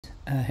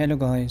Hello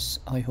guys,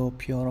 I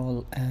hope you're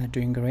all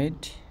doing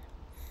great.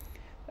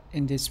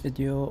 In this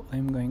video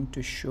I'm going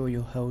to show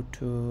you how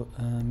to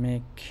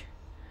make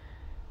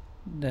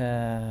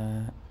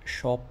the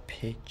shop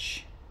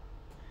page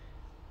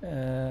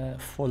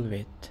full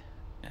width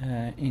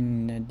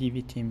in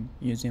divi theme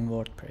using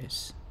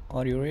WordPress.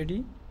 Are you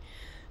ready?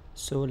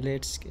 So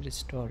let's get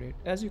started.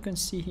 As you can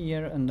see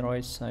here on the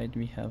right side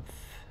we have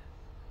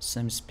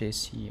some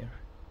space here,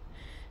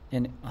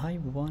 and I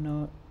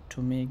wanna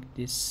to make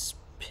this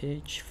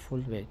page full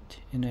width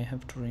and I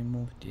have to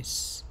remove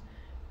this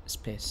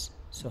space.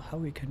 So how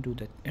we can do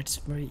that? It's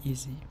very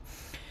easy.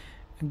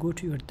 Go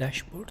to your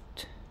dashboard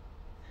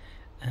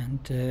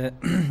and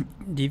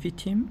divi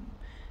theme,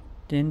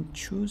 then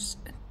choose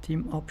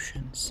theme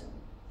options,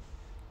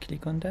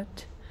 click on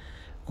that.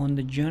 On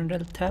the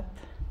general tab,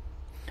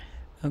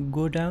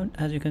 go down.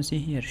 As you can see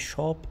here,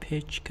 shop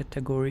page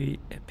category,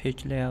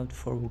 page layout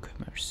for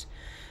WooCommerce.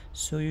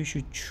 So you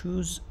should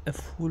choose a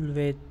full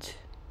width,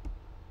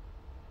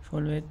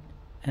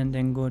 and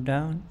then go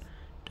down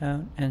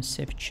and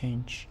save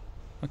change.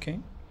 Okay,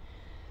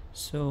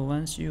 so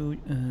once you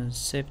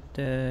save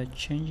the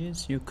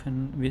changes, you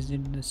can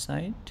visit the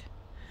site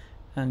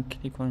and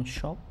click on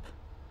shop.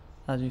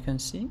 As you can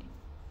see,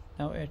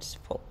 now it's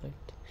full width.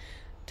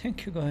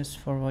 Thank you guys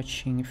for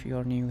watching. If you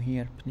are new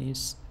here,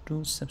 please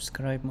do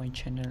subscribe my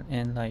channel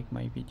and like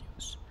my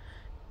videos.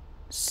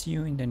 See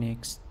you in the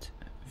next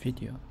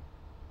video.